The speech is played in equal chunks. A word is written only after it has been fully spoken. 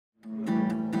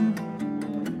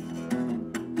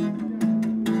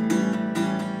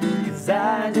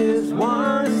I just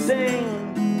want to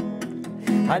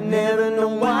sing. I never know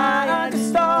why, I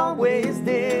just always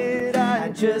did. I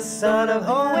just sort of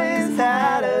always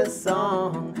had a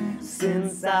song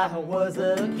since I was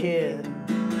a kid.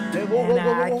 Hold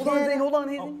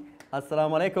on.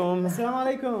 Assalamu alaikum.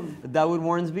 Assalamu alaikum. Dawud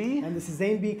Wharnsby. And this is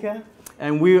Zain Bhikha.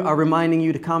 And we are reminding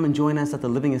you to come and join us at the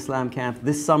Living Islam Camp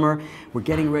this summer. We're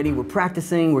getting ready, we're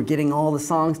practicing, we're getting all the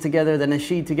songs together, the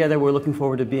nasheed together. We're looking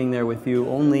forward to being there with you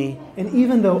only. And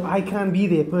even though I can't be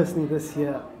there personally this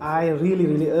year, I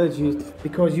really urge you,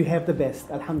 because you have the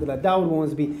best. Alhamdulillah, Dawud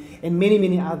Wharnsby and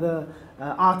many other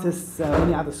artists,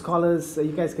 many other scholars.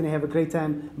 You guys can have a great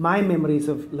time. My memories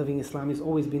of Living Islam has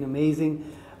always been amazing.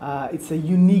 It's a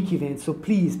unique event, so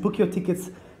please book your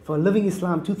tickets for Living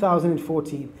Islam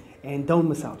 2014 and don't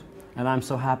miss out. And I'm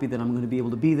so happy that I'm going to be able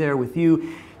to be there with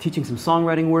you, teaching some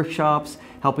songwriting workshops,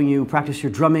 helping you practice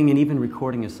your drumming, and even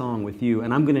recording a song with you.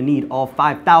 And I'm going to need all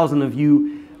 5,000 of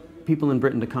you people in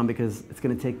Britain to come, because it's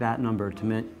going to take that number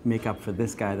to make up for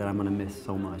this guy that I'm going to miss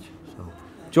so much. So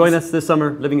join us this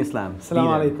summer, Living Islam.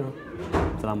 Assalamu alaikum.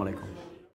 Assalamu alaikum.